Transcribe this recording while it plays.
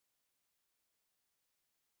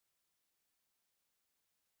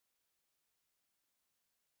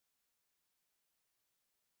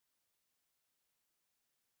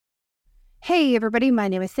Hey everybody, my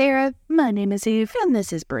name is Sarah, My name is Eve. and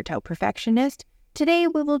this is Out Perfectionist. Today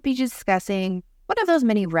we will be discussing one of those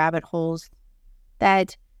many rabbit holes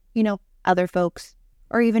that, other folks,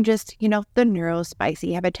 or even just, the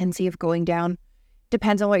neurospicy have a tendency of going down.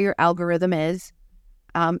 Depends on what your algorithm is.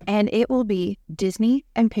 And it will be Disney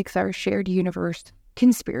and Pixar shared universe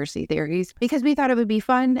conspiracy theories, because we thought it would be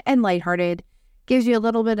fun and lighthearted. Gives you a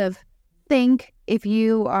little bit of think if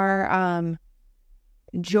you are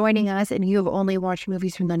joining us and you have only watched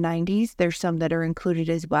movies from the 90s, there's some that are included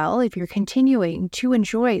as well. If you're continuing to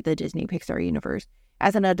enjoy the Disney Pixar universe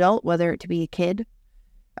as an adult, whether it to be a kid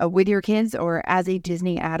with your kids or as a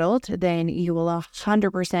Disney adult, then you will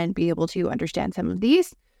 100% be able to understand some of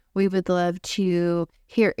these. We would love to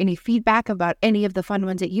hear any feedback about any of the fun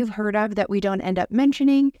ones that you've heard of that we don't end up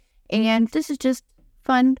mentioning. And this is just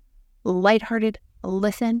fun, lighthearted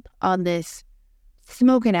listen on this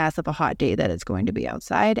smoking ass of a hot day that it's going to be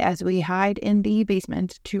outside as we hide in the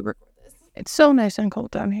basement to record this. It's so nice and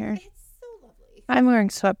cold down here. It's so lovely. I'm wearing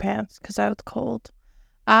sweatpants because I was cold.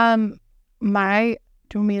 Do you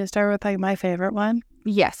want me to start with my favorite one?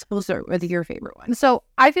 Yes, we'll start with your favorite one. So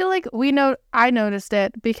I feel like I noticed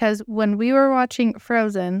it because when we were watching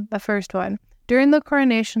Frozen, the first one, during the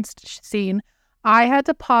coronation scene, I had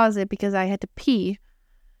to pause it because I had to pee.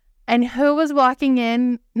 And who was walking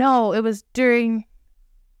in? No, it was during...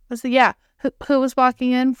 Who was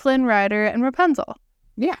walking in? Flynn Rider and Rapunzel.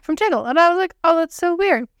 Yeah. From Tingle. And I was like, oh, that's so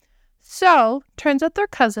weird. So, turns out they're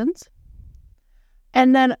cousins.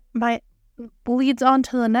 And then leads on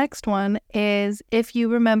to the next one is, if you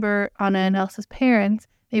remember Anna and Elsa's parents,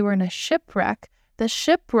 they were in a shipwreck. The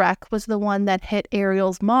shipwreck was the one that hit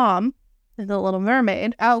Ariel's mom, the Little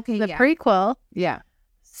Mermaid. Oh, okay, the prequel. Yeah.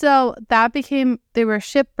 So that became, they were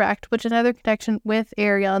shipwrecked, which another connection with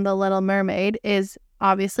Ariel and the Little Mermaid is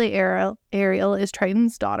obviously Ariel is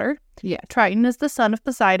Triton's daughter. Yeah. Triton is the son of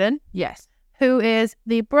Poseidon. Yes. Who is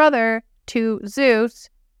the brother to Zeus,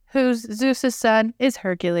 whose Zeus's son is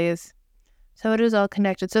Hercules. So it is all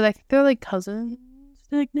connected. So they're like cousins,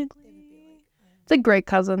 technically. It's like great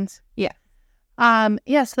cousins. Yeah. So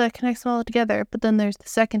that connects them all together. But then there's the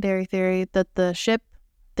secondary theory that the ship,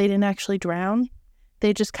 they didn't actually drown.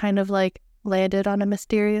 They just kind of like landed on a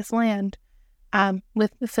mysterious land.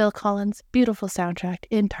 With Phil Collins' beautiful soundtrack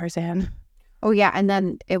in Tarzan. Oh, yeah. And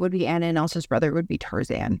then it would be Anna and Elsa's brother would be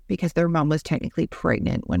Tarzan because their mom was technically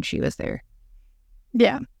pregnant when she was there.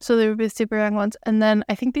 Yeah. So they would be super young ones. And then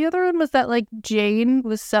I think the other one was that like Jane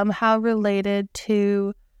was somehow related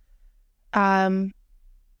to,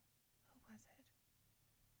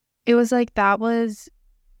 it was like that was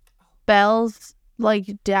Belle's like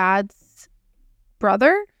dad's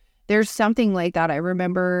brother. There's something like that. I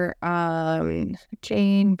remember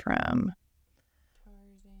Jane from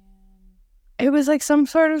Tarzan. It was like some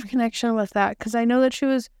sort of connection with that because I know that she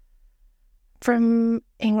was from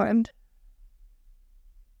England.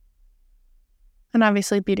 And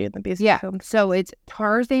obviously Beauty and the Beast. Yeah, so it's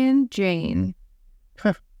Tarzan, Jane.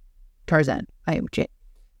 Tarzan. I am Jane.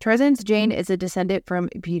 Tarzan's Jane is a descendant from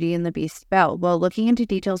Beauty and the Beast's Belle. Well, looking into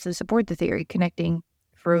details to support the theory, connecting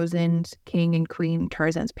Frozen's king and queen,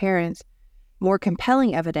 Tarzan's parents, more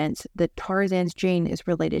compelling evidence that Tarzan's Jane is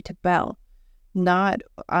related to Belle. Not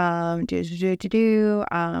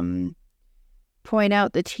point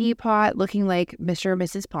out the teapot looking like Mr. or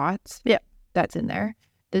Mrs. Potts. Yeah, that's in there.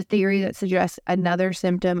 The theory that suggests another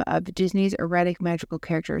symptom of Disney's erratic magical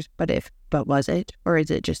characters, but was it, or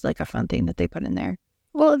is it just like a fun thing that they put in there?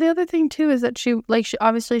 Well, the other thing too is that she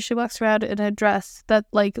obviously walks around in a dress that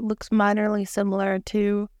like looks minorly similar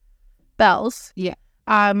to Belle's. Yeah.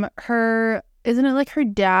 Isn't it like her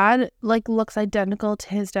dad like looks identical to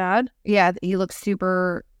his dad? Yeah, he looks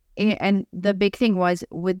super. And the big thing was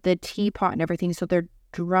with the teapot and everything, so they're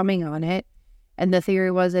drumming on it. And the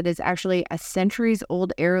theory was it is actually a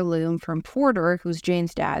centuries-old heirloom from Porter, who's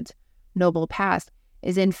Jane's dad's noble past,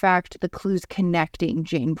 is in fact the clues connecting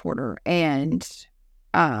Jane Porter and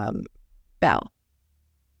Belle.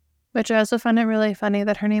 Which I also find it really funny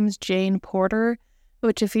that her name is Jane Porter,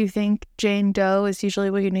 which if you think Jane Doe is usually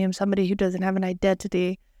what you name somebody who doesn't have an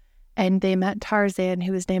identity. And they met Tarzan,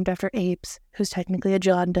 who was named after apes, who's technically a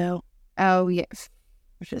John Doe. Oh, yes.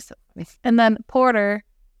 Which is so funny. And then Porter,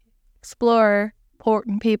 explorer,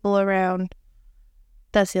 porting people around.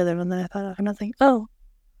 That's the other one that I thought of. And I was like, oh.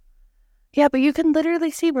 Yeah, but you can literally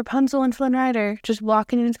see Rapunzel and Flynn Rider just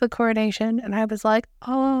walking into the coronation. And I was like,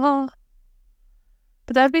 oh.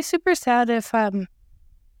 But that'd be super sad if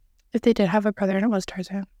they did have a brother and it was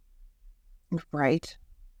Tarzan. Right.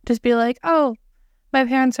 Just be like, oh, my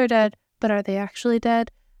parents are dead, but are they actually dead?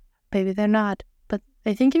 Maybe they're not. But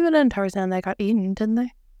I think even in Tarzan they got eaten, didn't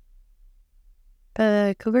they?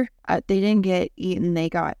 The cougar? They didn't get eaten. They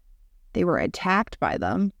were attacked by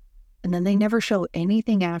them. And then they never show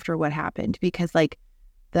anything after what happened because like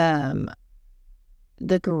the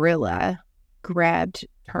gorilla grabbed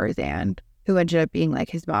Tarzan, who ended up being like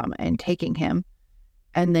his mom, and taking him.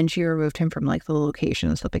 And then she removed him from like the location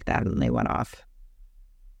and stuff like that. And they went off.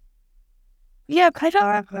 Yeah, but I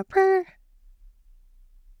don't remember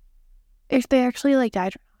if they actually like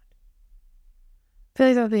died or not. I feel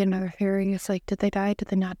like that would be another theory. It's like, did they die? Did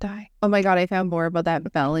they not die? Oh my God, I found more about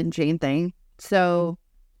that Belle and Jane thing. So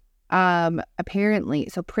apparently,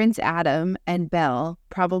 Prince Adam and Belle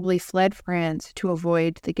probably fled France to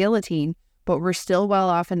avoid the guillotine, but were still well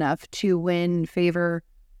off enough to win favor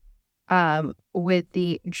with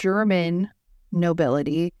the German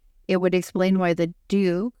nobility. It would explain why the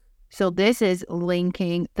Duke, so this is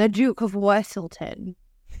linking the Duke of Wesselton.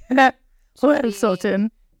 Wesselton.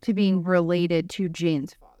 To being related to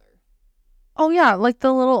Jane's father. Oh yeah, like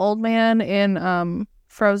the little old man in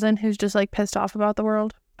Frozen who's just like pissed off about the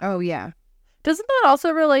world. Oh yeah. Doesn't that also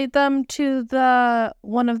relate them to the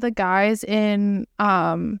one of the guys in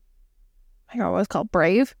I forgot what it's called,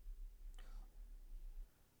 Brave?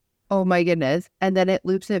 Oh my goodness. And then it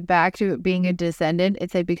loops it back to it being a descendant. It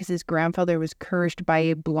said because his grandfather was cursed by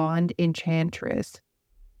a blonde enchantress.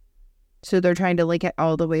 So they're trying to link it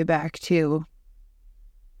all the way back to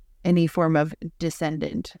any form of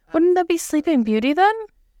descendant. Wouldn't that be Sleeping Beauty then?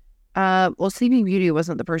 Well, Sleeping Beauty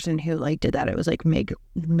wasn't the person who like did that. It was like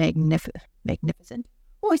magnificent.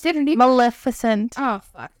 Oh, I said her name. Maleficent. Oh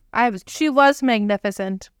fuck. She was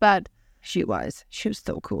magnificent, but she was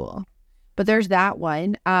so cool. But there's that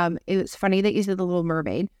one. It was funny that you said the Little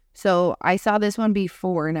Mermaid. So I saw this one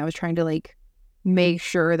before, and I was trying to like make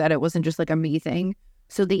sure that it wasn't just like a me thing.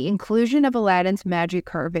 So the inclusion of Aladdin's magic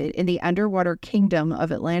carpet in the underwater kingdom of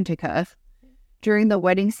Atlantica during the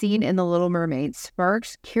wedding scene in The Little Mermaid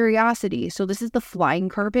sparks curiosity. So this is the flying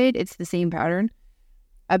carpet. It's the same pattern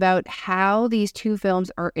about how these two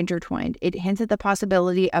films are intertwined. It hints at the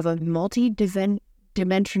possibility of a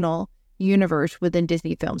multi-dimensional universe within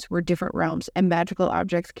Disney films where different realms and magical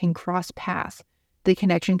objects can cross paths. The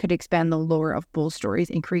connection could expand the lore of both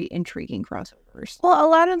stories and create intriguing crossovers. Well,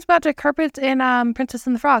 Aladdin's magic carpet's in Princess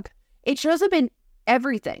and the Frog. It shows up in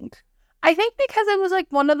everything. I think because it was like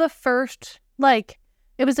one of the first, like,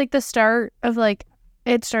 it was like the start of like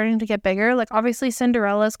it starting to get bigger. Like, obviously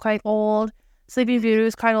Cinderella's quite old, Sleeping Beauty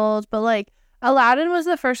was quite old, but like Aladdin was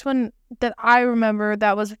the first one that I remember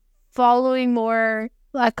that was following more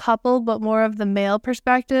a couple, but more of the male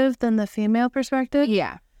perspective than the female perspective.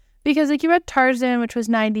 Yeah. Because, like, you had Tarzan, which was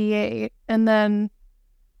 98, and then...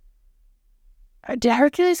 Did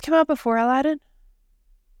Hercules come out before Aladdin?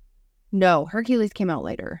 No, Hercules came out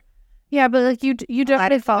later. Yeah, but, like, you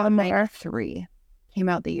definitely follow more. 3 came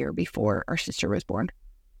out the year before our sister was born.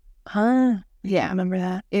 Huh. Yeah. I remember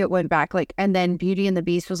that. It went back, like... And then Beauty and the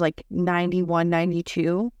Beast was, like, 91,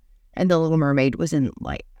 92. And The Little Mermaid was in,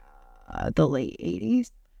 like, the late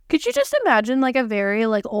 80s. Could you just imagine, like, a very,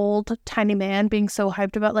 like, old, tiny man being so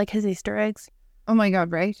hyped about, like, his Easter eggs? Oh, my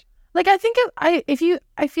God, right? Like, I think I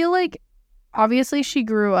feel like, obviously, she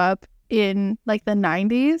grew up in, like, the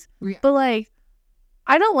 90s. Yeah. But, like,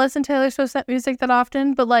 I don't listen to Taylor Swift music that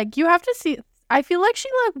often. But, like, you have to see... I feel like she,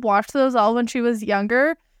 like, watched those all when she was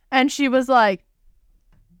younger. And she was like,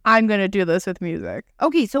 I'm going to do this with music.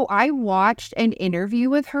 Okay, so I watched an interview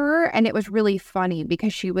with her. And it was really funny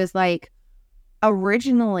because she was like...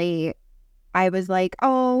 Originally, I was like,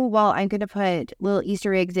 oh, well, I'm going to put little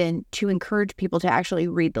Easter eggs in to encourage people to actually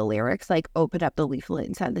read the lyrics, like open up the leaflet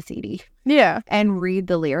inside the CD. Yeah. And read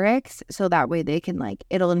the lyrics so that way they can, like,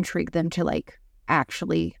 it'll intrigue them to, like,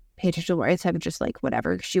 actually pay attention to the words, have just, like,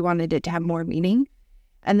 whatever. She wanted it to have more meaning.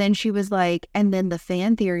 And then she was like, and then the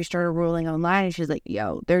fan theory started rolling online and she's like,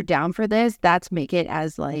 yo, they're down for this. Let's make it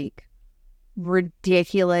as, like,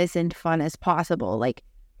 ridiculous and fun as possible. Like,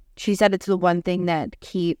 she said it's the one thing that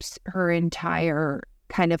keeps her entire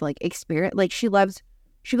kind of like experience. Like she goes,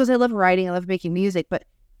 I love writing, I love making music, but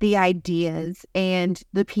the ideas and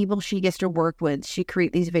the people she gets to work with, she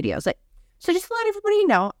create these videos. Like, so just to let everybody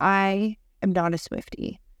know, I am not a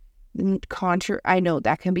Swiftie. I know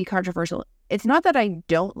that can be controversial. It's not that I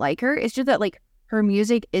don't like her. It's just that like her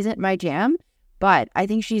music isn't my jam, but I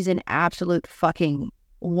think she's an absolute fucking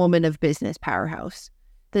woman of business powerhouse.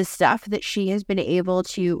 The stuff that she has been able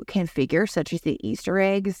to configure, such as the Easter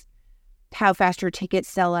eggs, how fast her tickets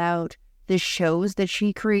sell out, the shows that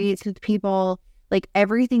she creates with people, like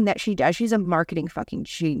everything that she does, she's a marketing fucking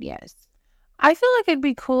genius. I feel like it'd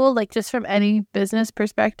be cool, like just from any business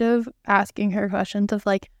perspective, asking her questions of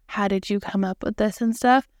like, how did you come up with this and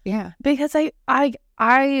stuff? Yeah. Because I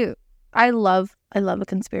love I love a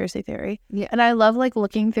conspiracy theory. Yeah. And I love like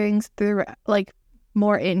looking things through like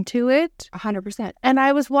more into it. 100%. And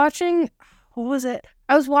I was watching, what was it?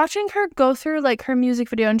 I was watching her go through like her music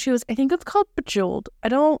video, and she was, I think it's called Bejeweled.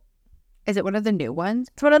 Is it one of the new ones?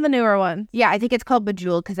 It's one of the newer ones. Yeah, I think it's called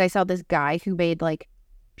Bejeweled because I saw this guy who made like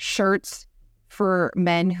shirts for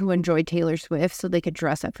men who enjoyed Taylor Swift so they could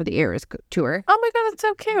dress up for the Eras tour. Oh my God, that's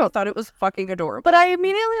so cute. I thought it was fucking adorable. But I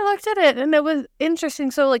immediately looked at it and it was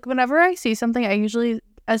interesting. So like whenever I see something, I usually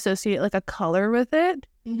associate like a color with it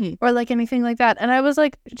or like anything like that. And I was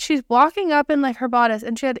like, she's walking up in like her bodice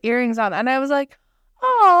and she had earrings on. And I was like,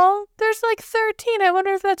 oh, there's like 13. I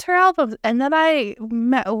wonder if that's her album. And then I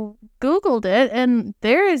Googled it and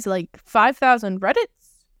there is like 5,000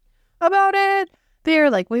 Reddits about it. They're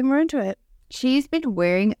like way more into it. She's been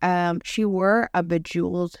wearing, she wore a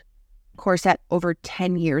Bejeweled corset over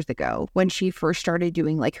 10 years ago when she first started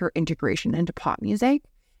doing like her integration into pop music.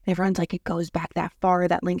 And everyone's like, it goes back that far,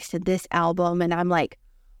 that links to this album. And I'm like,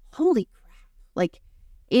 holy crap. Like,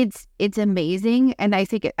 it's amazing. And I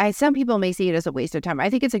think some people may see it as a waste of time. I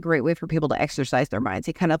think it's a great way for people to exercise their minds.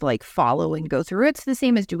 They kind of like follow and go through it. It's the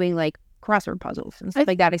same as doing like crossword puzzles and stuff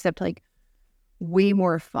like that, except like way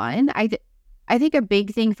more fun. I think a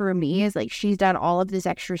big thing for me is like she's done all of this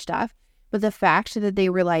extra stuff, but the fact that they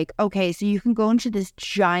were like, okay, so you can go into this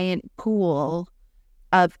giant pool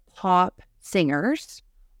of pop singers,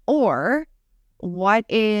 or what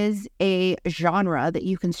is a genre that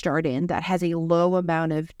you can start in that has a low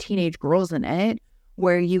amount of teenage girls in it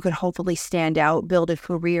where you could hopefully stand out, build a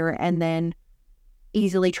career, and then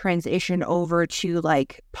easily transition over to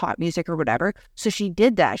like pop music or whatever. So she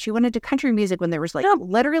did that. She went into country music when there was like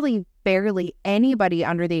literally barely anybody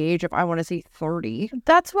under the age of, I want to say 30.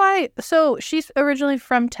 That's why. So she's originally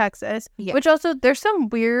from Texas, which also there's some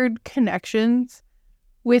weird connections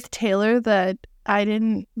with Taylor that I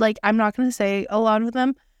didn't like. I'm not going to say a lot of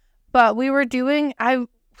them, but I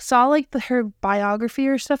saw like her biography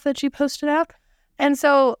or stuff that she posted out. And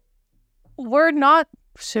so we're not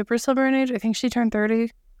super similar in age. I think she turned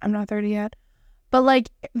 30. I'm not 30 yet. But like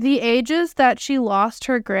the ages that she lost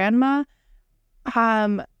her grandma,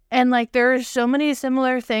 and like there are so many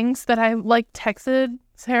similar things that I like texted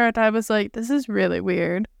Sarah and I was like, this is really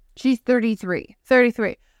weird. She's 33.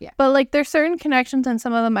 33. Yeah. But like there's certain connections and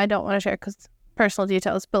some of them I don't want to share because personal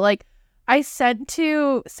details. But like I said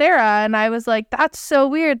to Sarah and I was like, that's so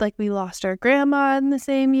weird. Like we lost our grandma in the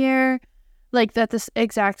same year, like at this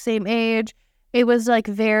exact same age. It was like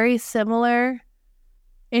very similar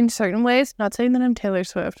in certain ways. Not saying that I'm Taylor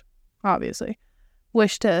Swift, obviously.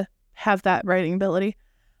 Wish to have that writing ability.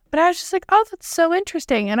 But I was just like, oh, that's so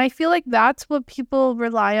interesting. And I feel like that's what people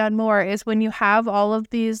rely on more is when you have all of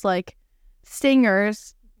these like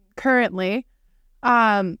singers currently.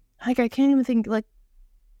 Like I can't even think, like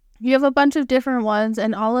you have a bunch of different ones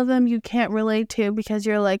and all of them you can't relate to because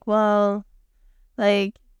you're like, well,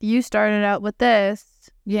 like you started out with this.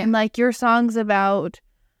 Yeah. And like your song's about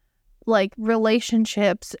like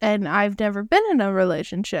relationships and I've never been in a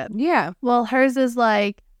relationship. Yeah. Well, hers is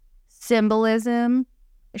like symbolism.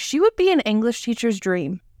 She would be an English teacher's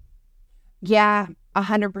dream. Yeah,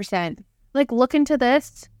 100%. Like look into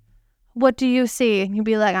this. What do you see? And you'd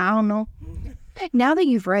be like, I don't know. Now that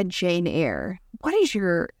you've read Jane Eyre, what is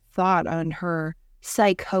your thought on her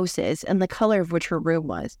psychosis and the color of which her room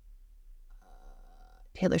was?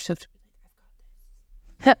 Taylor Swift.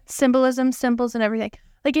 Symbolism, symbols, and everything.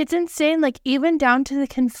 Like it's insane. Like even down to the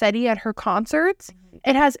confetti at her concerts,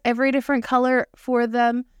 it has every different color for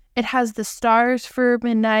them. It has the stars for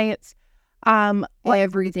midnights.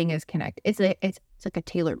 Everything is connected. It's like a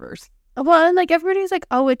Taylor verse. Well, and like everybody's like,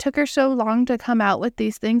 oh, it took her so long to come out with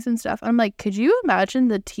these things and stuff. I'm like, could you imagine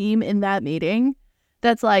the team in that meeting?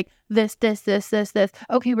 That's like this.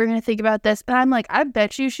 Okay, we're gonna think about this. And I'm like, I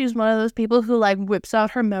bet you she's one of those people who like whips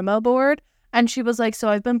out her memo board. And she was like, so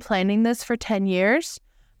I've been planning this for 10 years.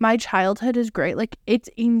 My childhood is great. Like, it's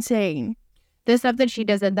insane. The stuff that she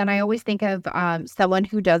does, and then I always think of someone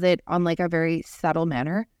who does it on like a very subtle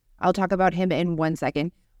manner. I'll talk about him in 1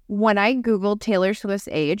 second. When I Googled Taylor Swift's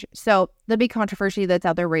age, so the big controversy that's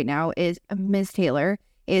out there right now is Miss Taylor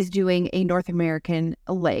is doing a North American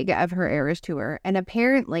leg of her Eras tour. And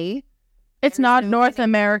apparently... It's not North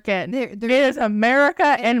American. It is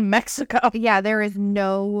America and Mexico. Yeah, there is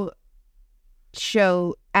no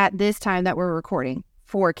show at this time that we're recording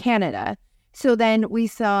for Canada. So then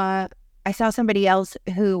I saw somebody else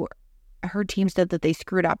who her team said that they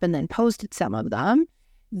screwed up and then posted some of them.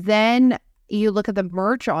 Then you look at the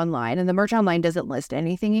merch online and the merch online doesn't list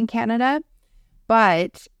anything in Canada,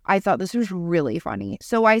 but I thought this was really funny.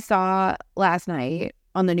 So I saw last night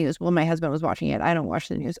on the news, well, my husband was watching it. I don't watch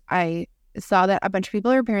the news. I saw that a bunch of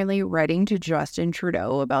people are apparently writing to Justin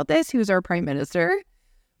Trudeau about this, who's our prime minister.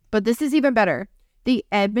 But this is even better. The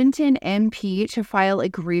Edmonton MP to file a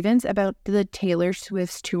grievance about the Taylor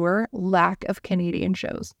Swift's tour lack of Canadian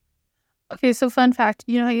shows. Okay, so fun fact.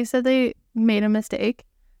 You know how you said they made a mistake?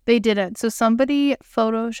 They didn't. So somebody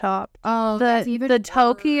photoshopped the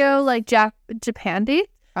Tokyo, like, Japan date.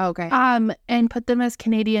 Oh, okay. And put them as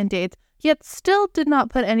Canadian dates, yet still did not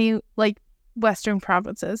put any, like, Western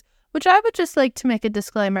provinces, which I would just like to make a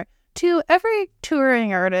disclaimer to every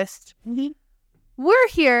touring artist. Mm-hmm. We're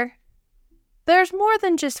here. There's more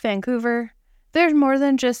than just Vancouver. There's more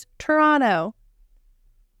than just Toronto.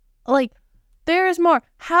 Like, there is more.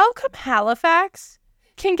 How come Halifax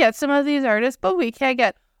can get some of these artists, but we can't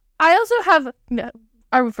get? I also have,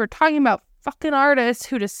 if we're talking about fucking artists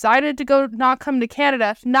who decided to not come to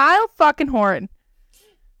Canada, Niall fucking Horan.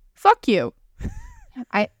 Fuck you.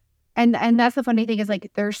 And that's the funny thing is,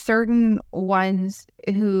 like, there's certain ones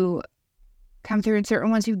who come through and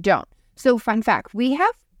certain ones who don't. So fun fact, we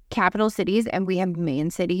have capital cities and we have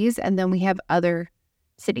main cities and then we have other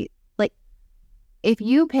cities. Like, if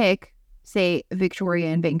you pick, say, Victoria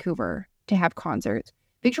and Vancouver to have concerts,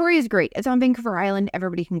 Victoria is great. It's on Vancouver Island.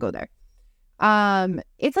 Everybody can go there.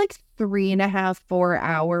 It's like 3.5, 4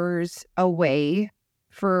 hours away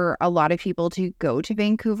for a lot of people to go to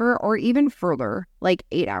Vancouver, or even further, like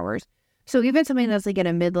 8 hours. So even something that's like in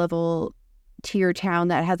a mid-level tier town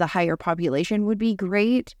that has a higher population would be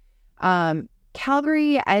great.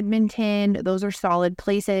 Calgary, Edmonton, those are solid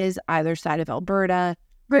places either side of Alberta.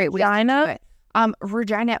 Great. Regina.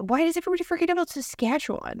 Regina. Why does everybody forget about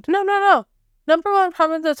Saskatchewan? No. Number one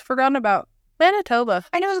province that's forgotten about. Manitoba.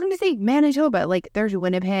 I know, I was going to say Manitoba. Like, there's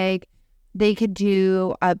Winnipeg. They could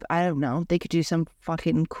do, I don't know, they could do some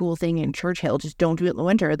fucking cool thing in Churchill. Just don't do it in the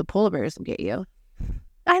winter. The polar bears will get you.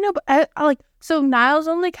 I know, but so Niall's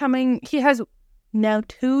only coming, he has now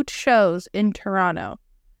 2 shows in Toronto,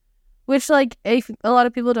 which, like, a lot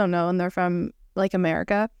of people don't know, and they're from, like,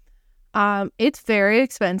 America. It's very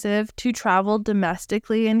expensive to travel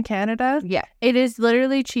domestically in Canada. Yeah. It is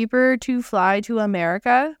literally cheaper to fly to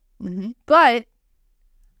America. Mm-hmm. But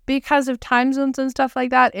because of time zones and stuff like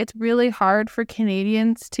that, it's really hard for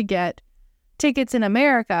Canadians to get tickets in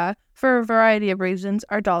America for a variety of reasons.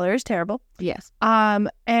 Our dollar is terrible. Yes.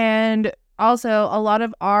 And also a lot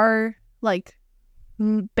of our, like,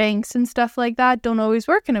 banks and stuff like that don't always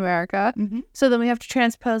work in America. Mm-hmm. So then we have to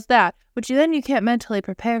transpose that, which then you can't mentally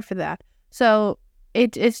prepare for that. So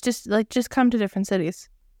it's just, like, just come to different cities.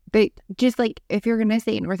 But just, like, if you're going to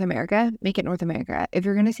stay in North America, make it North America. If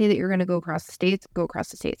you're going to say that you're going to go across the states, go across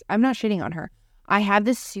the states. I'm not shitting on her. I have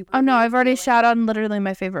this super... Oh, no, I've already shot on literally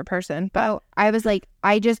my favorite person. But I was like,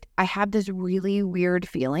 I have this really weird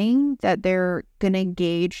feeling that they're going to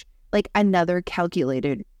gauge, like, another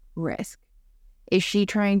calculated risk. Is she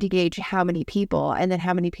trying to gauge how many people, and then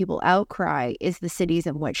how many people outcry is the cities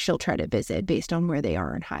in which she'll try to visit based on where they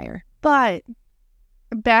are and higher? But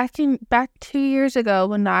back 2 years ago,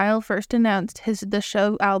 when Niall first announced the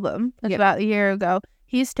show album, about a year ago,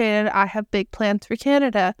 he stated, "I have big plans for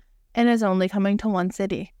Canada," and is only coming to one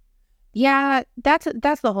city. Yeah, that's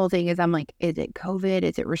the whole thing. Is I'm like, is it COVID?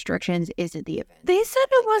 Is it restrictions? Is it the event? They said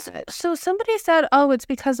it was. So somebody said, "Oh, it's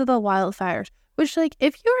because of the wildfires." Which, like,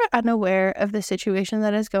 if you're unaware of the situation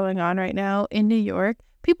that is going on right now in New York,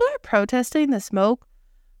 people are protesting the smoke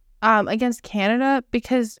against Canada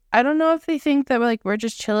because I don't know if they think that we're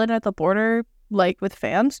just chilling at the border, like, with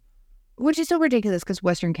fans. Which is so ridiculous because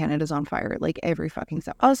Western Canada's on fire, like, every fucking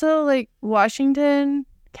summer. Also, like, Washington,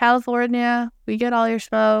 California, we get all your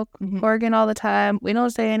smoke. Mm-hmm. Oregon all the time. We don't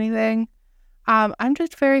say anything. I'm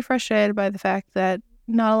just very frustrated by the fact that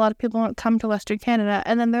not a lot of people want to come to Western Canada,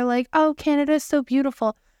 and then they're like, "Oh, Canada is so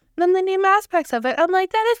beautiful." And then they name aspects of it. I'm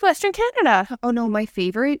like, that is Western Canada. Oh no, my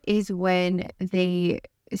favorite is when they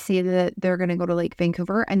say that they're going to go to, like,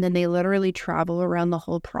 Vancouver, and then they literally travel around the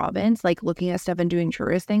whole province, like, looking at stuff and doing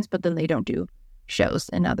tourist things, but then they don't do shows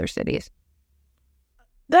in other cities.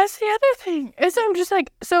 That's the other thing. I'm just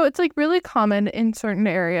like, so it's, like, really common in certain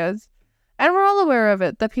areas, and we're all aware of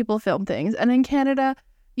it, that people film things. And in Canada,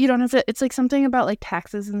 you don't have to, it's, like, something about, like,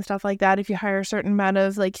 taxes and stuff like that. If you hire a certain amount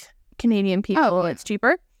of, like, Canadian people, it's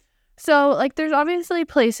cheaper. So, like, there's obviously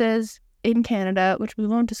places in Canada, which we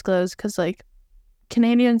won't disclose because, like,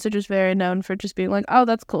 Canadians are just very known for just being like, "Oh,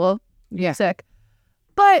 that's cool. Yeah. Sick."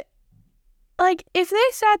 But, like, if they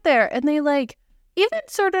sat there and they, like, even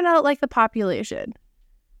sorted out, like, the population,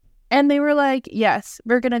 and they were like, "Yes,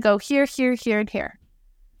 we're going to go here, here, here, and here."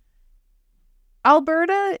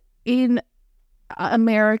 Alberta, in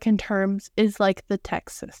American terms, is like the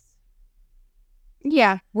Texas.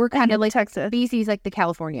 Yeah, we're kind of like Texas. BC's like the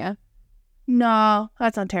California. No,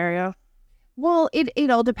 that's Ontario. Well, it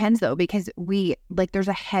all depends though, because there's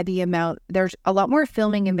a heavy amount. There's a lot more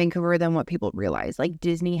filming in Vancouver than what people realize. Like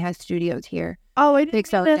Disney has studios here. Oh, I didn't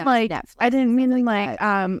Pixar mean has like Netflix I didn't and mean stuff like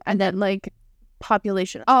that. and then like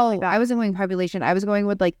population. Oh, I wasn't going population. I was going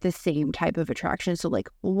with like the same type of attraction. So like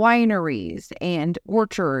wineries and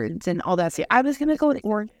orchards and all that. See, I was gonna go with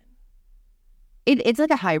Oregon, It's like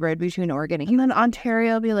a hybrid between Oregon and then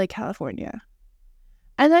Ontario would be like California,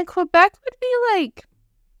 and then Quebec would be like,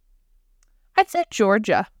 I'd say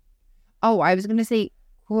Georgia. Oh, I was gonna say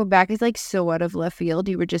Quebec is like so out of left field.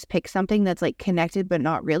 You would just pick something that's like connected but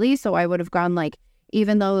not really. So I would have gone like,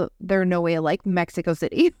 even though they're no way alike, Mexico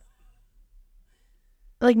City.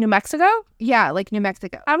 Like New Mexico? Yeah, like New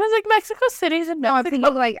Mexico. I was like Mexico City's in No,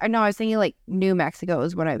 Mexico. I was thinking like New Mexico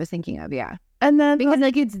is what I was thinking of. Yeah, And then because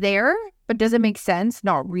like it's there, but doesn't make sense.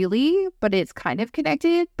 Not really, but it's kind of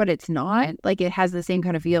connected, but it's not. Like it has the same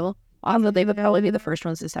kind of feel. Although they would probably be the first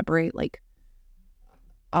ones to separate. Like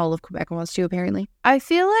all of Quebec wants to, apparently. I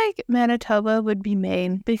feel like Manitoba would be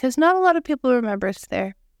Maine because not a lot of people remember it's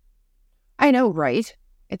there. I know, right?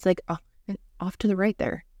 It's like off to the right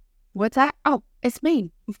there. What's that? Oh, it's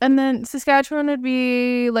Maine. And then Saskatchewan would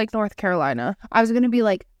be like North Carolina. I was gonna be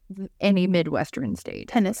like any Midwestern state.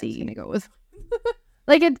 Tennessee. I was gonna go with.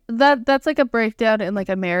 Like that's like a breakdown in like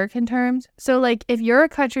American terms. So like if you're a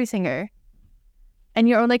country singer and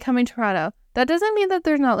you're only coming to Toronto, that doesn't mean that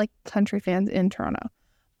there's not like country fans in Toronto.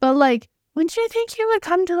 But like, wouldn't you think you would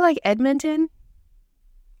come to like Edmonton?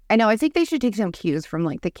 I know. I think they should take some cues from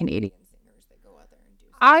like the Canadian singers that go out there and do.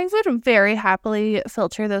 I would very happily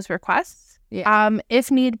filter those requests. Yeah. If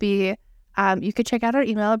need be, you could check out our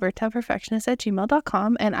email,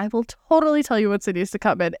 bertaperfectionist@gmail.com, and I will totally tell you what cities to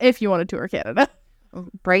come in if you want to tour Canada.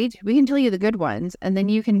 Right? We can tell you the good ones, and then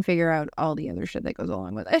you can figure out all the other shit that goes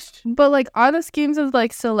along with it. But like on the schemes of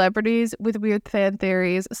like celebrities with weird fan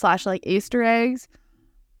theories / like Easter eggs,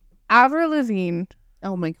 Avril Lavigne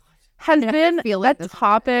Oh my god. has been a this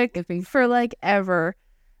topic for like ever.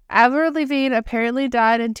 Avril Lavigne apparently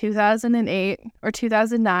died in 2008 or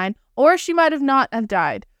 2009, or she might have not have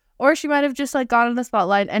died, or she might have just like gone in the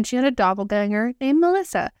spotlight and she had a doppelganger named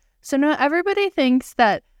Melissa. So now everybody thinks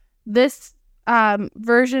that this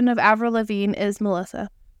version of Avril Lavigne is Melissa.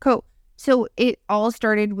 Cool. So it all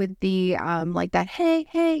started with the like that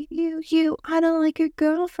hey you I don't like your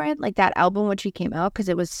girlfriend, like that album when she came out, because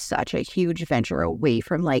it was such a huge venture away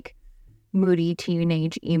from like moody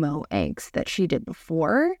teenage emo angst that she did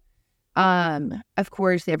before. Of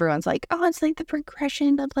course everyone's like, oh, it's like the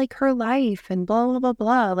progression of like her life and blah blah blah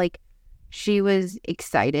blah. Like she was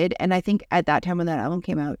excited, and I think at that time when that album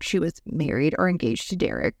came out, she was married or engaged to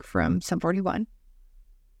Derek from Sum 41.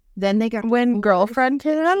 Then they got When Girlfriend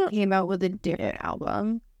came out with a different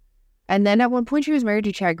album. And then at one point she was married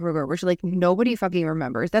to Chad Kroeger, which like nobody fucking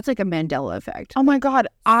remembers. That's like a Mandela effect. Oh my god,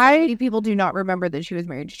 So many people do not remember that she was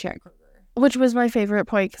married to Chad Kroeger. which was my favorite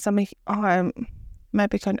point because I'm a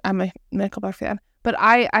Nickelback fan, but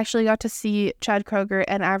I actually got to see Chad Kroeger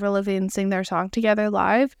and Avril Lavigne sing their song together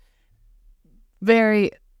live.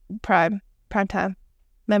 Very prime time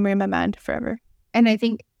memory in my mind forever. And I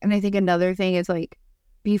think another thing is like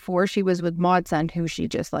before she was with Maudson, who she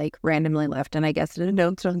just like randomly left, and I guess didn't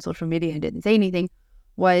announce on social media and didn't say anything,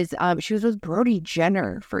 was she was with Brody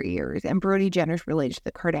Jenner for years, and Brody Jenner's related to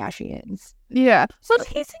the Kardashians. Yeah. So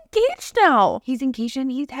he's engaged now. He's engaged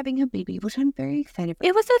and he's having a baby, which I'm very excited for.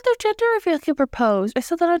 It was at their gender reveal he proposed. I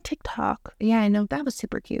saw that on TikTok. Yeah, I know. That was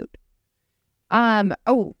super cute.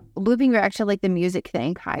 Oh, looping back to like the music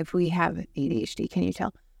thing. Hi, we have ADHD, can you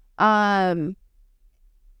tell?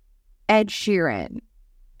 Ed Sheeran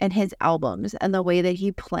and his albums and the way that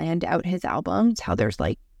he planned out his albums, how there's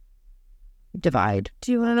like divide.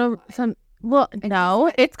 Do you want to know some? Well,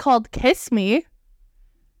 no, it's called Kiss Me.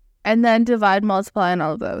 And then divide, multiply, and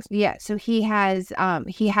all of those. Yeah, so he has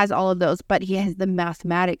all of those, but he has the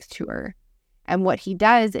mathematics tour. And what he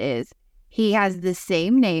does is he has the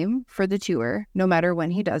same name for the tour, no matter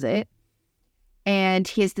when he does it. And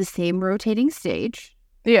he has the same rotating stage.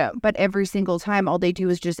 Yeah. But every single time, all they do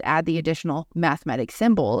is just add the additional mathematic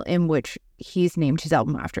symbol in which he's named his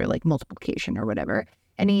album after, like multiplication or whatever.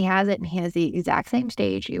 And he has it, and he has the exact same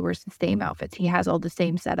stage. He wears the same outfits. He has all the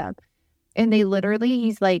same setup. And they literally,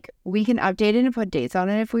 he's like, we can update it and put dates on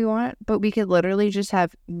it if we want, but we could literally just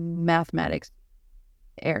have mathematics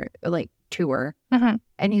tour. Mm-hmm.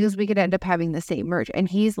 And he goes, we could end up having the same merch. And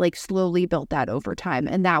he's like slowly built that over time.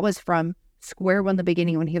 And that was from square one, the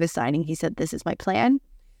beginning when he was signing. He said, this is my plan.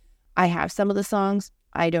 I have some of the songs.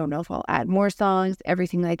 I don't know if I'll add more songs,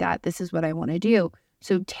 everything like that. This is what I want to do.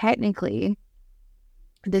 So technically,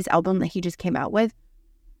 this album that he just came out with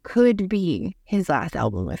could be his last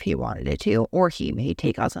album if he wanted it to, or he may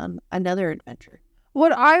take us on another adventure.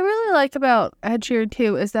 What I really like about Ed Sheeran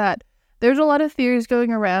too is that there's a lot of theories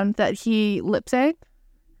going around that he lip synced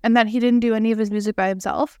and that he didn't do any of his music by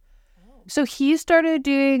himself. So he started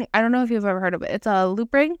doing, I don't know if you've ever heard of it. It's a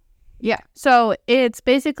loop ring. Yeah. So it's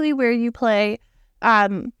basically where you play,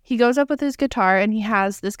 he goes up with his guitar and he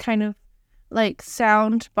has this kind of like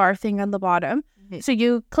sound bar thing on the bottom. Mm-hmm. So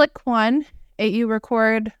you click one, you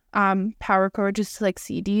record power chord, just like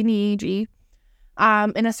C, D, and E, G,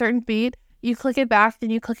 in a certain beat. You click it back, then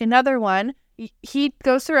you click another one. He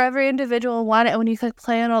goes through every individual one, and when you click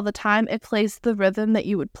play on all the time, it plays the rhythm that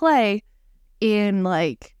you would play in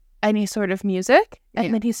like any sort of music,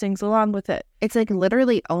 and then he sings along with it. It's like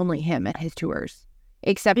literally only him at his tours,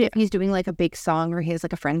 except if he's doing like a big song or he has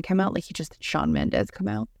like a friend come out, like he just had Shawn Mendes come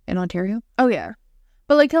out in Ontario. Oh yeah,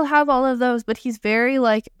 but like he'll have all of those, but he's very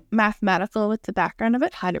like mathematical with the background of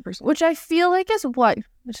it, 100%. which I feel like is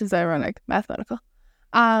which is ironic, mathematical.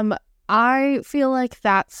 I feel like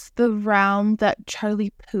that's the realm that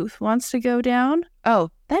Charlie Puth wants to go down. Oh,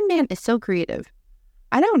 that man is so creative.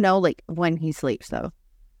 I don't know like when he sleeps though,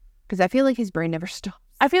 because I feel like his brain never stops.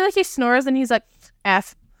 I feel like he snores and he's like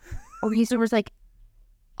F, or he snores like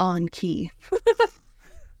on key.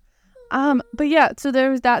 But yeah, so there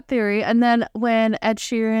was that theory, and then when Ed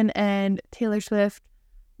Sheeran and Taylor Swift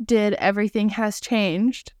did Everything Has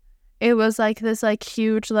Changed, it was like this like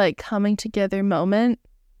huge like coming together moment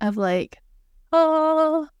of like,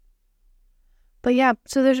 oh. But yeah,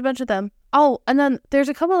 so there's a bunch of them. Oh, and then there's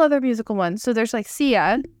a couple other musical ones. So there's like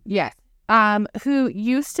Sia, yes, who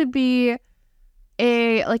used to be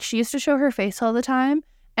she used to show her face all the time,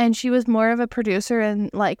 and she was more of a producer and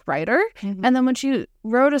like writer. Mm-hmm. And then when she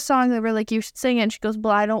wrote a song, they were like, you should sing it. And she goes,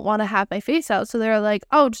 well, I don't want to have my face out. So they're like,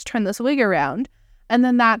 oh, just turn this wig around. And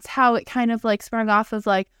then that's how it kind of like sprung off of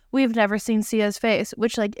like, we've never seen Sia's face,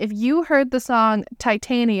 which like if you heard the song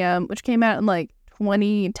Titanium, which came out in like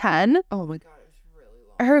 2010. Oh my God, it was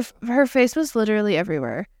really long. Her face was literally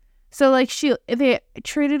everywhere. So like they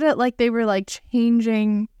treated it like they were like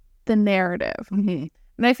changing the narrative. Mm-hmm.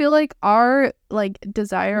 And I feel like our like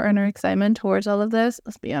desire and our excitement towards all of this,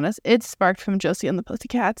 let's be honest, it's sparked from Josie and the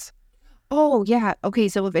Pussycats. Oh yeah. Okay,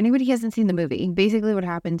 so if anybody hasn't seen the movie, basically what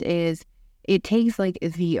happens is it takes like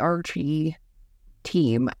the Archie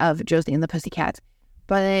team of Josie and the Pussycats,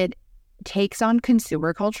 but it takes on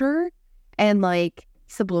consumer culture and like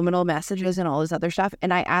subliminal messages and all this other stuff.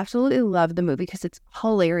 And I absolutely love the movie because it's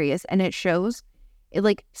hilarious, and it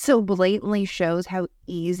like so blatantly shows how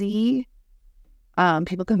easy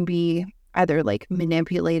people can be either like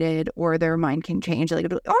manipulated or their mind can change. Like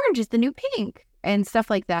orange is the new pink and stuff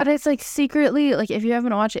like that. But it's like secretly, like if you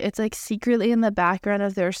haven't watched it, it's like secretly in the background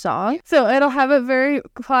of their song. So it'll have it very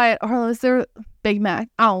quiet. Or is there Big Mac?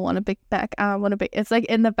 I don't want a Big Mac. I don't want a Big. It's like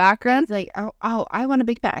in the background. It's like, oh, I want a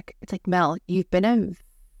Big Mac. It's like, Mel, you've been a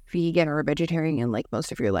vegan or a vegetarian like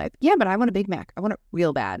most of your life. Yeah, but I want a Big Mac. I want it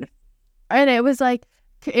real bad. And it was like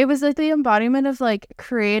the embodiment of like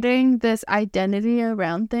creating this identity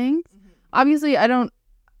around things. Mm-hmm. Obviously, I don't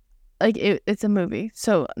like it. It's a movie,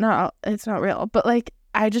 so no, it's not real. But like,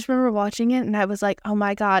 I just remember watching it, and I was like, oh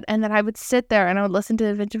my God. And then I would sit there and I would listen to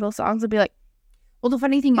individual songs and be like, well, the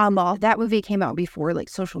funny thing is that movie came out before like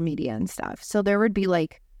social media and stuff, so there would be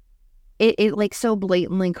like it like so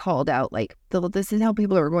blatantly called out like this is how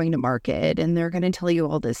people are going to market, and they're going to tell you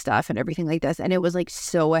all this stuff and everything like this, and it was like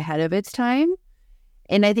so ahead of its time.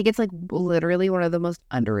 And I think it's like literally one of the most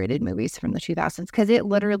underrated movies from the 2000s because it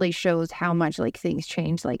literally shows how much like things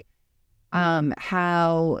change, like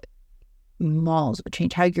how malls would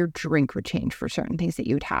change, how your drink would change for certain things that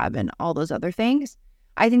you would have and all those other things.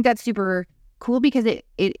 I think that's super cool because it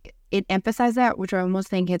emphasized that, which I almost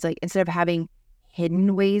think it's like instead of having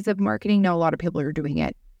hidden ways of marketing, now a lot of people are doing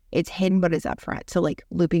it. It's hidden, but it's upfront. So like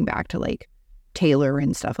looping back to like Taylor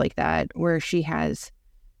and stuff like that, where she has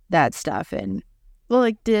that stuff and well,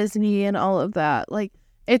 like Disney and all of that. Like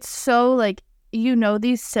it's so like, you know,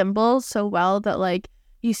 these symbols so well that like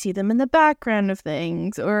you see them in the background of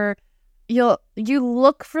things, or you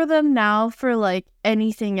look for them now for like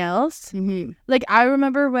anything else. Mm-hmm. Like I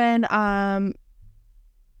remember when the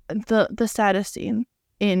saddest scene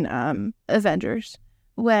in Avengers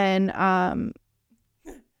when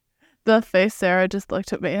the face Sarah just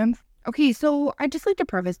looked at me and okay, so I just like to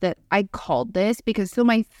preface that I called this because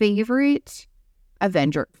my favorite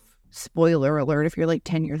Avenger, spoiler alert if you're like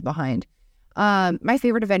 10 years behind, my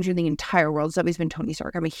favorite Avenger in the entire world has always been Tony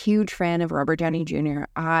Stark. I'm a huge fan of Robert Downey Jr.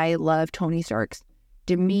 I love Tony Stark's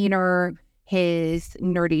demeanor, his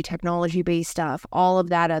nerdy technology-based stuff, all of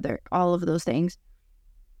those things.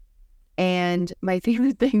 And my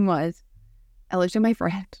favorite thing was I looked at my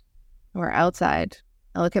friend. We're outside.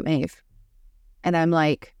 I look at Maeve. And I'm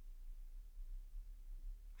like,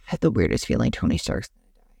 I had the weirdest feeling Tony Stark's gonna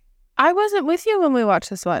die. I wasn't with you when we watched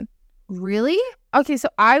this one. Really? Okay, so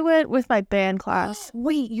I went with my band class.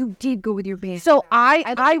 Wait, you did go with your band. So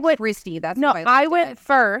I went Christy. That's no, who I went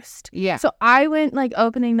first. Yeah. So I went like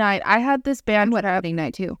opening night. I had this band trip. Opening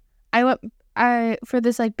night too. I went for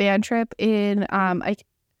this like band trip in like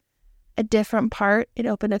a different part. It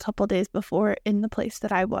opened a couple days before in the place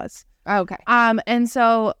that I was. Okay. And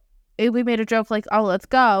so we made a joke like, oh, let's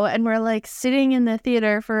go. And we're like sitting in the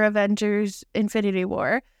theater for Avengers Infinity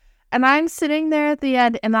War. And I'm sitting there at the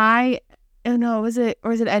end and was it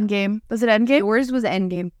Endgame? Was it Endgame? Yours was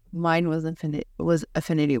Endgame. Mine was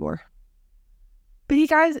Infinity War. But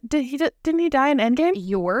didn't he die in Endgame?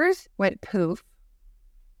 Yours went poof.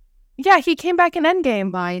 Yeah, he came back in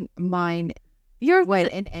Endgame. Mine Yours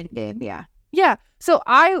went in Endgame, yeah. Yeah. So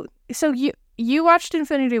you watched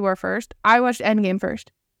Infinity War first. I watched Endgame first.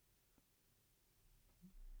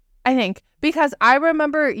 I think. Because I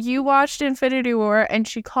remember you watched Infinity War and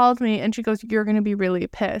she called me and she goes, you're going to be really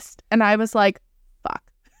pissed. And I was like, fuck.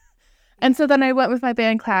 And so then I went with my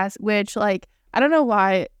band class, which like, I don't know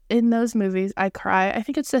why in those movies I cry. I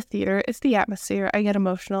think it's the theater. It's the atmosphere. I get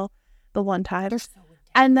emotional the one time. They're so intense.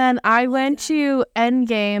 And then I went to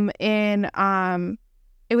Endgame in,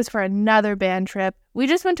 it was for another band trip. We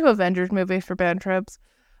just went to Avengers movies for band trips.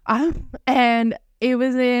 And it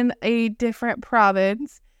was in a different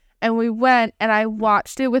province. And we went and I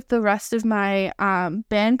watched it with the rest of my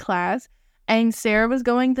band class. And Sarah was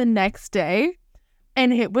going the next day.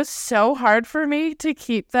 And it was so hard for me to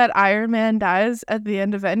keep that Iron Man dies at the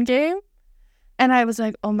end of Endgame. And I was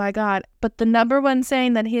like, oh my God. But the number one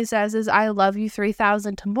saying that he says is, I love you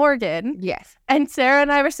 3,000 to Morgan. Yes. And Sarah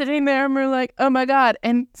and I were sitting there and we're like, oh my God.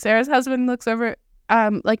 And Sarah's husband looks over,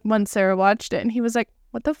 like when Sarah watched it and he was like,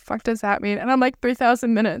 what the fuck does that mean? And I'm like,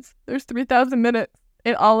 3,000 minutes. There's 3,000 minutes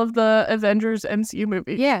in all of the Avengers MCU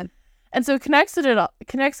movies. Yeah. And so connects it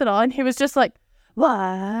all. And he was just like,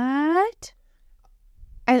 what?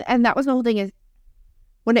 And that was the whole thing is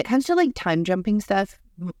when it comes to like time jumping stuff,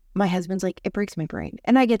 my husband's like, it breaks my brain.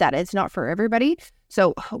 And I get that. It's not for everybody.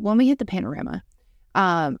 So when we hit the panorama,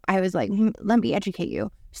 I was like, let me educate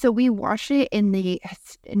you. So we watched it in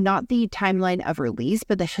not the timeline of release,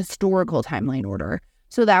 but the historical timeline order.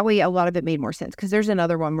 So that way a lot of it made more sense because there's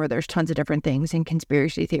another one where there's tons of different things and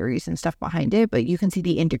conspiracy theories and stuff behind it, but you can see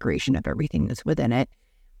the integration of everything that's within it.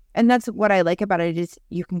 And that's what I like about it is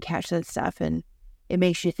you can catch that stuff and it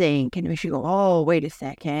makes you think and it makes you go, oh, wait a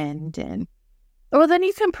second. And well, then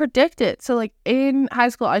you can predict it. So like in high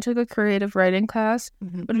school, I took a creative writing class,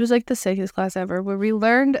 but it was like the sickest class ever where we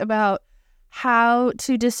learned about how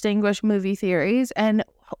to distinguish movie theories and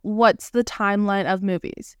what's the timeline of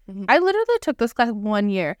movies. I literally took this class 1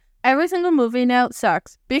 year. Every single movie now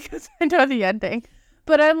sucks because I know the ending.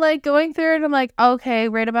 But I'm like going through it and I'm like, okay,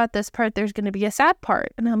 right about this part, there's going to be a sad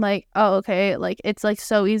part. And I'm like, oh, okay. Like it's like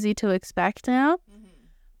so easy to expect now.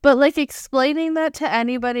 But like explaining that to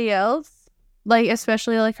anybody else, like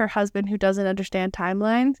especially like her husband who doesn't understand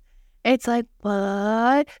timelines, it's like,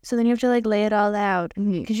 what? So then you have to like lay it all out.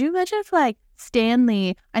 Could you imagine if like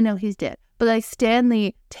Stanley, I know he's dead, but like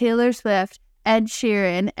Stanley, Taylor Swift, Ed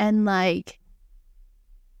Sheeran, and like,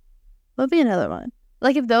 what would be another one?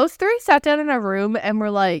 Like if those three sat down in a room and were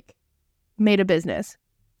like, made a business.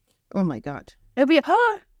 oh my God. It'd be,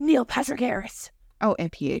 Neil Patrick Harris. Oh,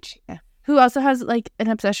 NPH. Yeah. Who also has like an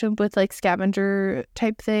obsession with like scavenger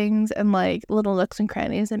type things and like little nooks and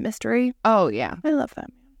crannies and mystery. Oh, yeah. I love that.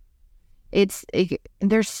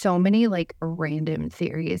 There's so many like random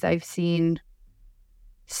theories. I've seen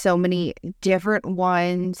so many different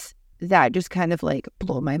ones that just kind of like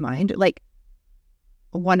blow my mind. Like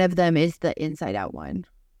one of them is the Inside Out one.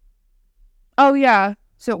 Oh yeah.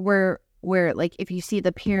 So where like if you see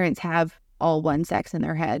the parents have all one sex in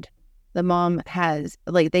their head, the mom has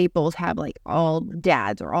like they both have like all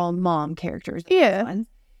dads or all mom characters. Yeah.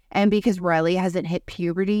 And because Riley hasn't hit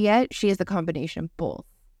puberty yet, she has a combination of both.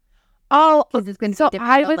 Oh, because it's going to be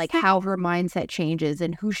different, like how her mindset changes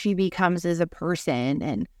and who she becomes as a person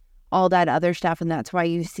and all that other stuff. And that's why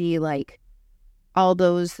you see like all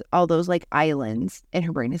those like islands in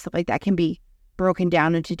her brain and stuff like that can be broken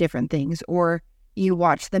down into different things. Or you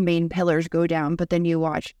watch the main pillars go down, but then you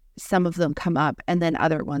watch some of them come up and then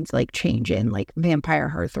other ones like change in like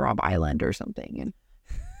Vampire Heartthrob Island or something. And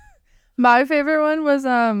my favorite one was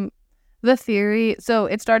the theory. So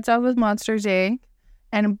it starts out with Monsters Inc.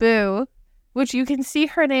 and Boo, which you can see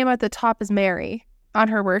her name at the top is Mary on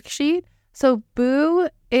her worksheet. So Boo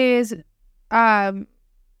is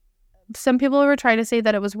some people were trying to say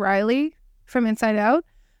that it was Riley from Inside Out.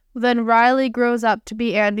 Then Riley grows up to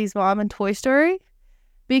be Andy's mom in Toy Story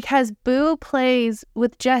because Boo plays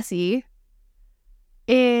with Jessie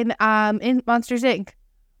in Monsters Inc.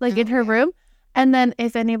 Like in her room. And then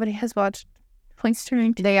if anybody has watched Toy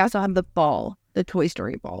Story, they also have the ball. The Toy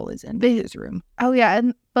Story ball is in his room. Oh yeah,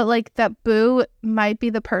 but like that Boo might be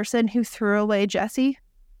the person who threw away Jessie.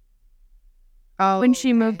 When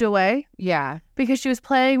she moved away. Yeah. Because she was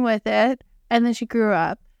playing with it and then she grew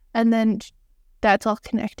up and then that's all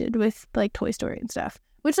connected with like Toy Story and stuff.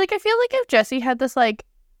 Which like I feel like if Jessie had this like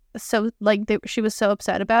she was so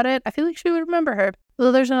upset about it, I feel like she would remember her.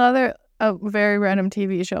 Well, there's another very random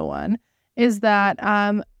TV show one is that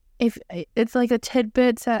if it's like a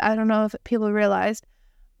tidbit that I don't know if people realized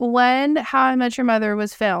when How I Met Your Mother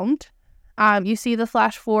was filmed, you see the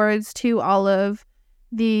flash forwards to all of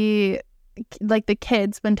the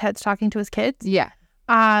kids when Ted's talking to his kids. Yeah.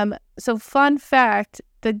 So fun fact,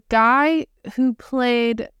 the guy who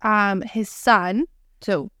played his son,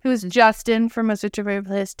 who's Justin from Most Picture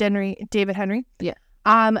Place, David Henry. Yeah.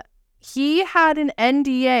 He had an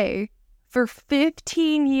NDA for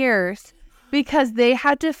 15 years because they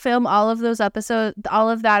had to film all of those episodes, all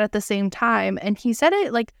of that at the same time. And he said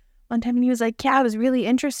it like one time and he was like, yeah, it was really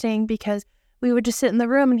interesting because we would just sit in the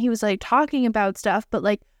room and he was like talking about stuff, but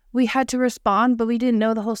like we had to respond, but we didn't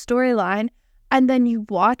know the whole storyline. And then you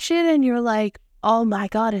watch it and you're like, oh my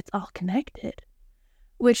God, it's all connected.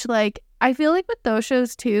 Which like, I feel like with those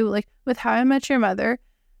shows too, like with How I Met Your Mother,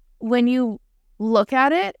 when you look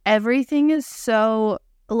at it, everything is so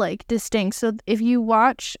like distinct. So if you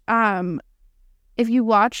watch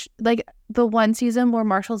like the one season where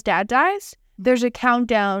Marshall's dad dies, there's a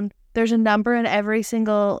countdown, there's a number in every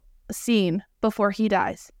single scene before he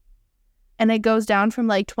dies. And it goes down from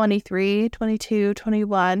like 23, 22,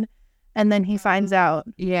 21, and then he finds out.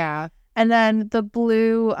 Yeah. And then the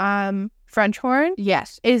blue French horn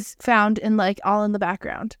is found in like all in the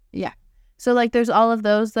background. Yeah. So like there's all of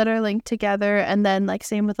those that are linked together. And then like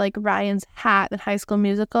same with like Ryan's hat in High School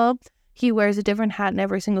Musical. He wears a different hat in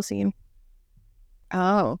every single scene.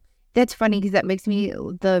 Oh, that's funny because that makes me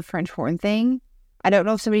the French horn thing. I don't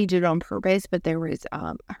know if somebody did it on purpose, but there was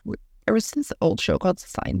this old show called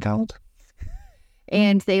Seinfeld.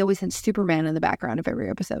 And they always had Superman in the background of every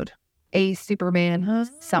episode. A Superman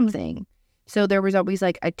something. So there was always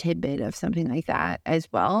like a tidbit of something like that as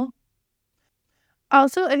well.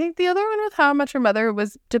 Also, I think the other one with How I Met Your Mother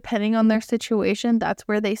was depending on their situation, that's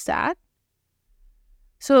where they sat.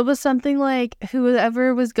 So it was something like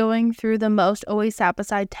whoever was going through the most always sat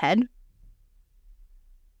beside Ted.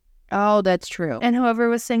 Oh, that's true. And whoever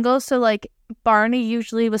was single. So like Barney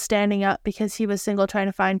usually was standing up because he was single trying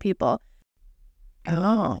to find people.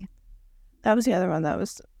 Oh. That was the other one that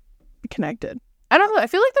was connected. I don't know. I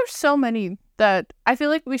feel like there's so many that I feel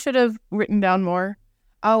like we should have written down more.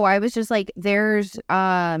 Oh, I was just like, there's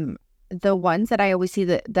the ones that I always see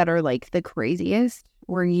that are like the craziest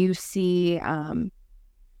where you see,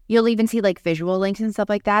 you'll even see like visual links and stuff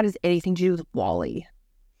like that is anything to do with WALL-E.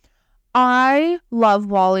 I love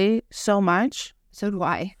WALL-E so much. So do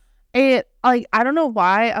I. It like, I don't know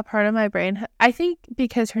why a part of my brain, I think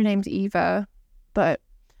because her name's Eva, but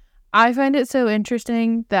I find it so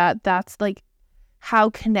interesting that that's like how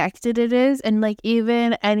connected it is. And like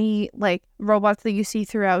even any like robots that you see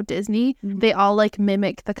throughout Disney, they all like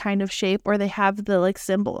mimic the kind of shape or they have the like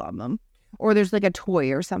symbol on them. Or there's like a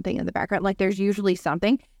toy or something in the background. Like there's usually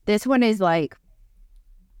something. This one is like,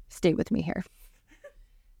 stay with me here.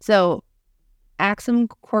 So Axum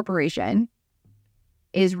Corporation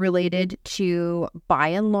is related to By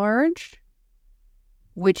and Large,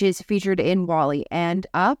 which is featured in WALL-E and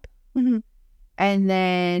Up. Mm-hmm. And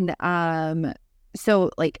then, so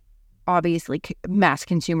like obviously mass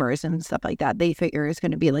consumers and stuff like that, they figure is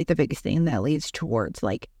going to be like the biggest thing that leads towards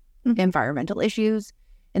like environmental issues.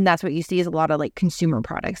 And that's what you see is a lot of like consumer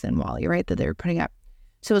products in WALL-E, right? That they're putting up.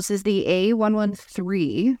 So it says the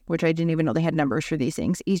A113, which I didn't even know they had numbers for these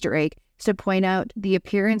things, Easter egg, is to point out the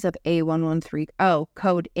appearance of A113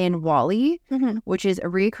 code in WALL-E, which is a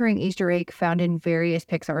recurring Easter egg found in various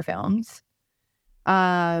Pixar films.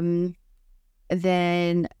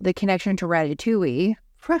 Then the connection to Ratatouille.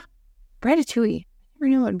 Ratatouille. I never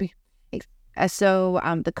knew it would be. So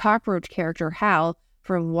the cockroach character, Hal,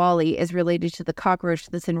 from WALL-E is related to the cockroach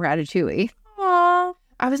that's in Ratatouille. Aww.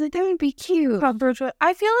 I was like, that would be cute. Cockroach.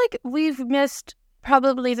 I feel like we've missed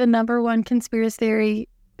probably the number one conspiracy theory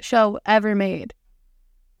show ever made.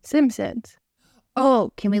 Simpsons.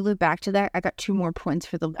 Oh, can we loop back to that? I got 2 more points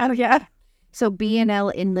for the... Oh, yeah. So B&L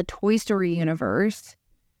in the Toy Story universe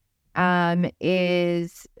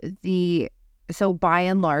is the... so by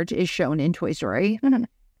and large is shown in Toy Story. Mhm.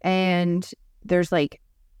 And there's like,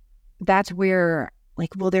 that's where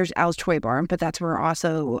like, well, there's Al's Toy Barn, but that's where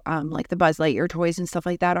also like the Buzz Lightyear toys and stuff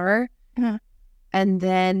like that are. Mhm. And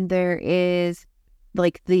then there is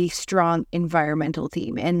like the strong environmental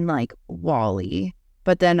theme in like Wall-E,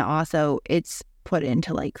 but then also it's put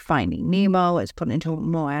into like Finding Nemo, it's put into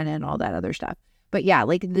Moana and all that other stuff. But yeah,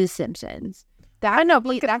 like The Simpsons. I know,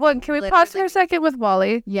 but can we pause for a second with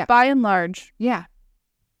Wall-E? Yeah. By and large. Yeah.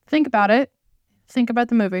 Think about it. Think about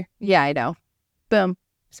the movie. Yeah, I know. Boom.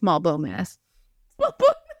 Small bow mass.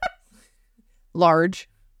 Large.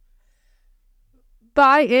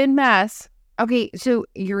 By in mass. Okay, so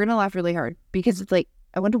you're going to laugh really hard because it's like,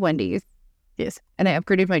 I went to Wendy's. Yes. And I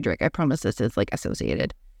upgraded my drink. I promise this is like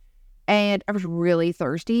associated. And I was really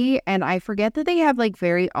thirsty. And I forget that they have like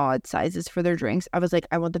very odd sizes for their drinks. I was like,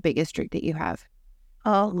 I want the biggest drink that you have.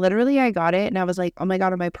 Oh, Literally, I got it. And I was like, oh my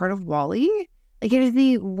God, am I part of Wall-E? Like, it is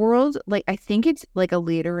the world, like, I think it's like 1.5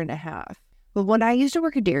 liters. But when I used to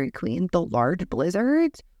work at Dairy Queen, the large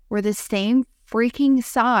blizzards were the same freaking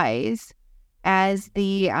size as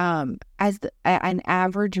an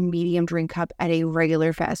average medium drink cup at a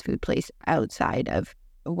regular fast food place outside of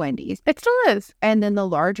Wendy's. it still is. And then the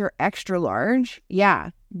large or extra large, yeah,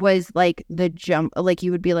 was like the jump. Like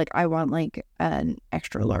you would be like, I want like an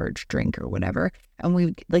extra large drink or whatever. And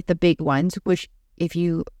we like the big ones, which if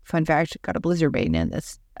you, fun fact, got a Blizzard Bane in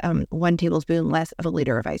this, 1 tablespoon less of 1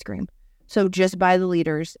 liter of ice cream. So just buy the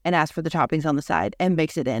liters and ask for the toppings on the side and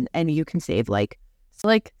mix it in, and you can save like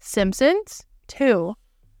Simpsons too.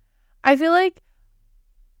 I feel like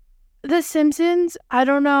The Simpsons, I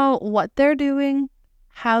don't know what they're doing,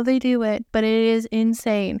 how they do it, but it is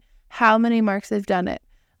insane how many marks they've done it.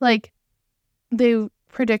 Like, they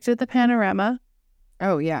predicted the panorama.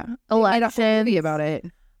 Oh yeah, Elections. I had a movie about it.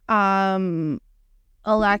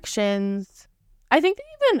 Elections. I think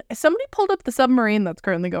somebody pulled up the submarine that's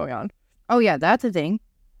currently going on. Oh yeah, that's a thing.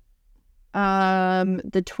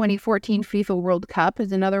 The 2014 FIFA World Cup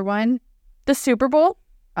is another one. The Super Bowl.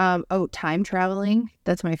 Time traveling.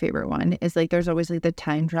 That's my favorite one. Is like there's always like the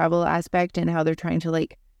time travel aspect and how they're trying to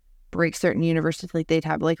like break certain universes. Like they'd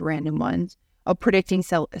have like random ones. Oh, predicting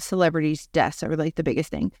celebrities' deaths are like the biggest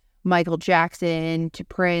thing. Michael Jackson to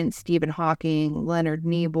Prince, Stephen Hawking, Leonard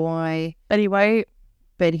Nimoy, Betty White.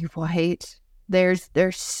 There's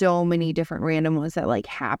so many different random ones that like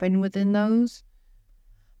happen within those.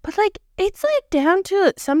 But like it's like down to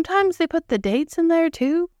it. Sometimes they put the dates in there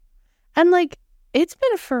too. And like it's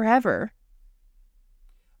been forever.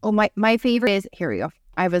 Oh, my favorite is, here we go.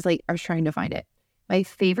 I was trying to find it. My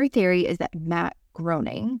favorite theory is that Matt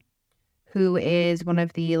Groening, who is one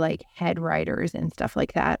of the like head writers and stuff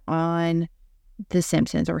like that on The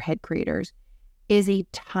Simpsons, or head creators, is a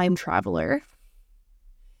time traveler.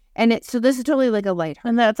 And so this is totally like a light.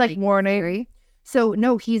 And that's like warning. Theory. So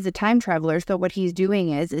no, he's a time traveler. So what he's doing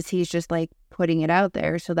is he's just like putting it out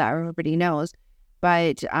there so that everybody knows.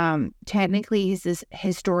 But technically he's this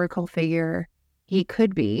historical figure. He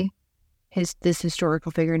could be this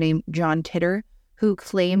historical figure named John Titor, who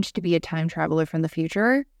claimed to be a time traveler from the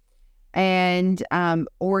future. And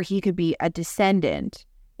or he could be a descendant.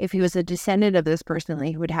 If he was a descendant of this person,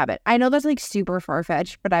 he would have it. I know that's like super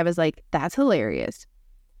far-fetched, but I was like, that's hilarious.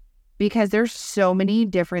 Because there's so many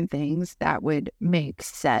different things that would make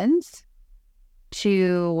sense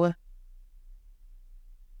to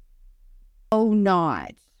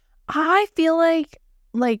not. I feel like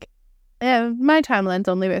my timeline's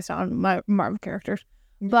only based on my Marvel characters,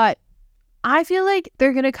 but I feel like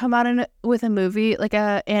they're gonna come out with a movie, like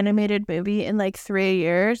a animated movie, in like 3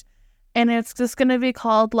 years, and it's just gonna be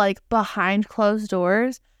called like Behind Closed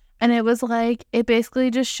Doors, and it was like it basically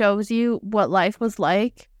just shows you what life was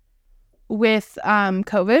like with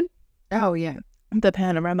COVID. Oh yeah, the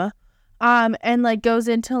panorama, and like goes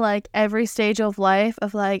into like every stage of life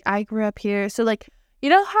of like I grew up here, so like you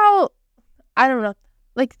know how I don't know,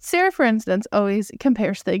 like Sarah, for instance, always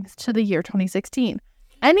compares things to the year 2016.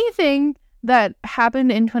 Anything that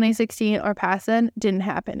happened in 2016 or past then didn't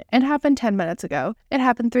happen. It happened 10 minutes ago. It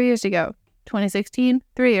happened 3 years ago. 2016,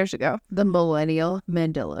 3 years ago. The millennial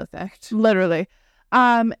Mandela effect. Literally.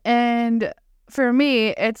 And for me,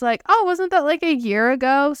 it's like, oh, wasn't that like a year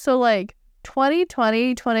ago? So like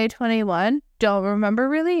 2020, 2021, don't remember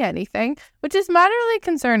really anything, which is moderately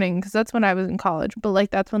concerning because that's when I was in college. But like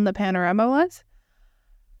that's when the panorama was.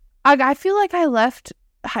 I feel like I left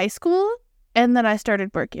high school and then I started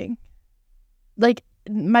working. Like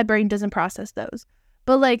my brain doesn't process those.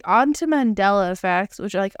 But like on to Mandela effects,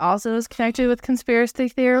 which like also is connected with conspiracy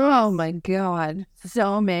theories. Oh my God.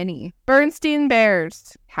 So many. Bernstein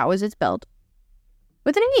Bears. How is it spelled?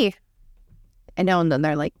 With an E. I know, and then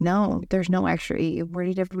they're like, no, there's no extra E. Where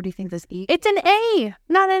did everybody think this E? It's an A,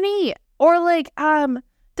 not an E. Or like,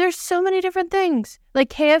 there's so many different things. Like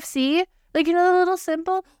KFC, like, you know, the little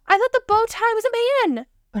symbol. I thought the bow tie was a man.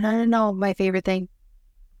 But I don't know. My favorite thing,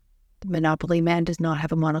 the Monopoly man does not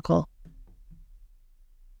have a monocle.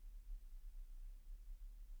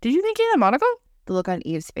 Did you think he had a monocle? The look on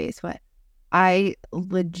Eve's face, what? I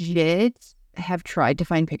legit have tried to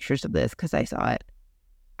find pictures of this because I saw it.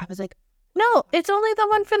 I was like, No, it's only the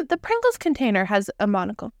one from the Pringles container has a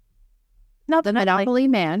monocle. Not the Monopoly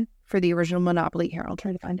man for the original Monopoly. Here, I'll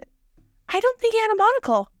try to find it. I don't think he had a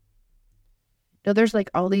monocle. No, there's like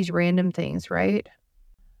all these random things, right?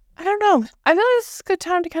 I don't know. I feel like this is a good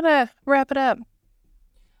time to kind of wrap it up.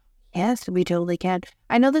 Yes, we totally can.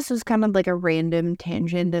 I know this was kind of like a random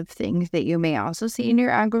tangent of things that you may also see in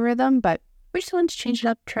your algorithm, but we just wanted to change it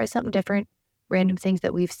up, try something different. Random things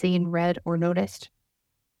that we've seen, read, or noticed.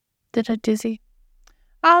 Did I dizzy?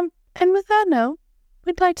 And with that note,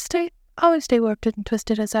 we'd like to always stay warped and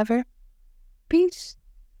twisted as ever. Peace.